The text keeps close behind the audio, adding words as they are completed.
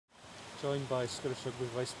joined by Scottish Rugby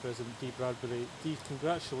Vice President Dee Bradbury. Dee,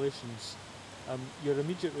 congratulations. Your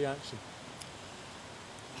immediate reaction?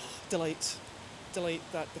 Delight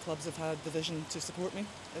that the clubs have had the vision to support me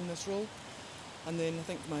in this role. And then I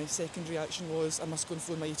think my second reaction was I must go and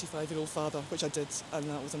phone my 85-year-old father, which I did, and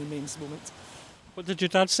that was an immense moment. What did your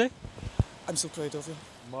dad say? I'm so proud of you.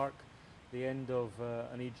 Mark, the end of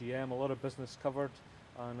an AGM, a lot of business covered,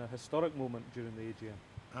 and a historic moment during the AGM.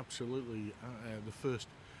 Absolutely. The first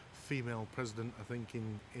female president, I think,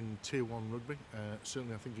 in Tier 1 rugby,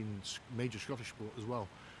 certainly I think in major Scottish sport as well.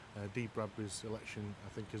 Dee Bradbury's election, I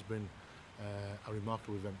think, has been a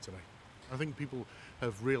remarkable event today. I think people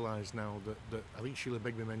have realised now that I think Sheila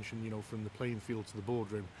Begbie mentioned, from the playing field to the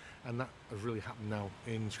boardroom, and that has really happened now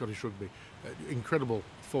in Scottish rugby. Incredible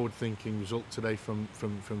forward-thinking result today from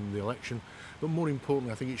the election, but more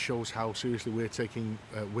importantly, I think it shows how seriously we're taking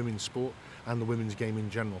women's sport and the women's game in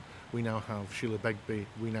general. We now have Sheila Begbie,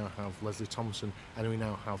 we now have Leslie Thompson, and we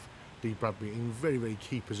now have Dee Bradbury in very, very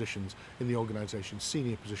key positions in the organisation,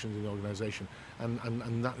 senior positions in the organisation,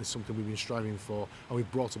 and that is something we've been striving for, and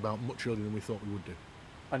we've brought about much earlier than we thought we would do.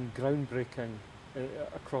 And groundbreaking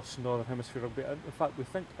across Northern Hemisphere rugby, in fact we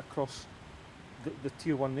think across the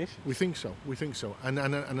Tier 1 nations. We think so, and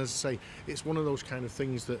as I say, it's one of those kind of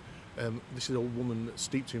things that this is a woman that's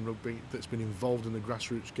steeped in rugby, that's been involved in the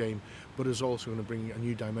grassroots game, but is also going to bring a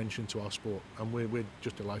new dimension to our sport, and we're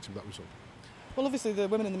just delighted with that result. Well, obviously the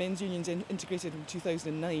women in the men's unions integrated in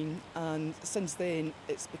 2009, and since then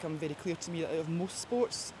it's become very clear to me that out of most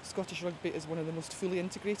sports, Scottish rugby is one of the most fully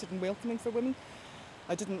integrated and welcoming for women.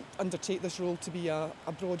 I didn't undertake this role to be a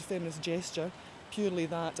broad feminist gesture, purely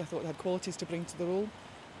that I thought I had qualities to bring to the role.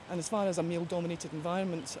 And as far as a male-dominated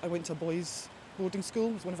environment, I went to a boys' boarding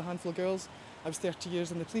school, I was one of a handful of girls. I was 30 years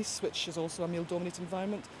in the police, which is also a male-dominated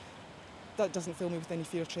environment. That doesn't fill me with any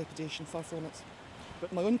fear or trepidation, far from it.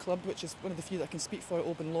 But my own club, which is one of the few that I can speak for at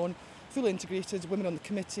Oban Lawn, fully integrated, women on the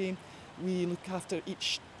committee, we look after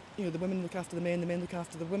each, the women look after the men look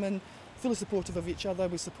after the women, fully supportive of each other,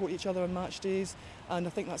 we support each other on match days, and I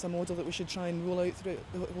think that's a model that we should try and roll out throughout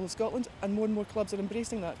the whole of Scotland, and more clubs are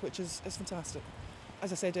embracing that, which is fantastic.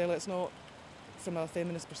 As I said earlier, it's not from a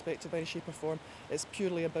feminist perspective by any shape or form, it's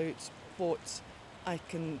purely about what I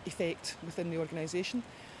can effect within the organisation.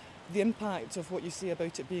 The impact of what you say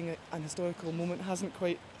about it being an historical moment hasn't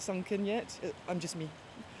quite sunk in yet. I'm just me.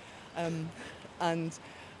 And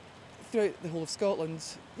throughout the whole of Scotland,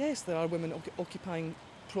 yes, there are women occupying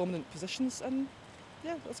prominent positions, and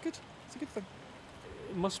yeah, that's good. It's a good thing.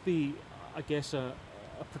 It must be, I guess, a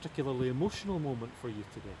particularly emotional moment for you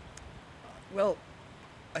today. Well,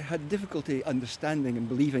 I had difficulty understanding and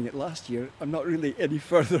believing it last year. I'm not really any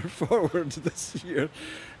further forward this year.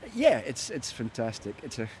 Yeah, it's fantastic.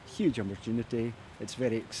 It's a huge opportunity. It's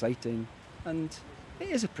very exciting, and it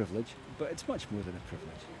is a privilege, but it's much more than a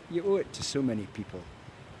privilege. You owe it to so many people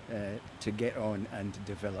to get on and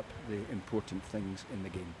develop the important things in the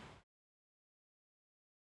game.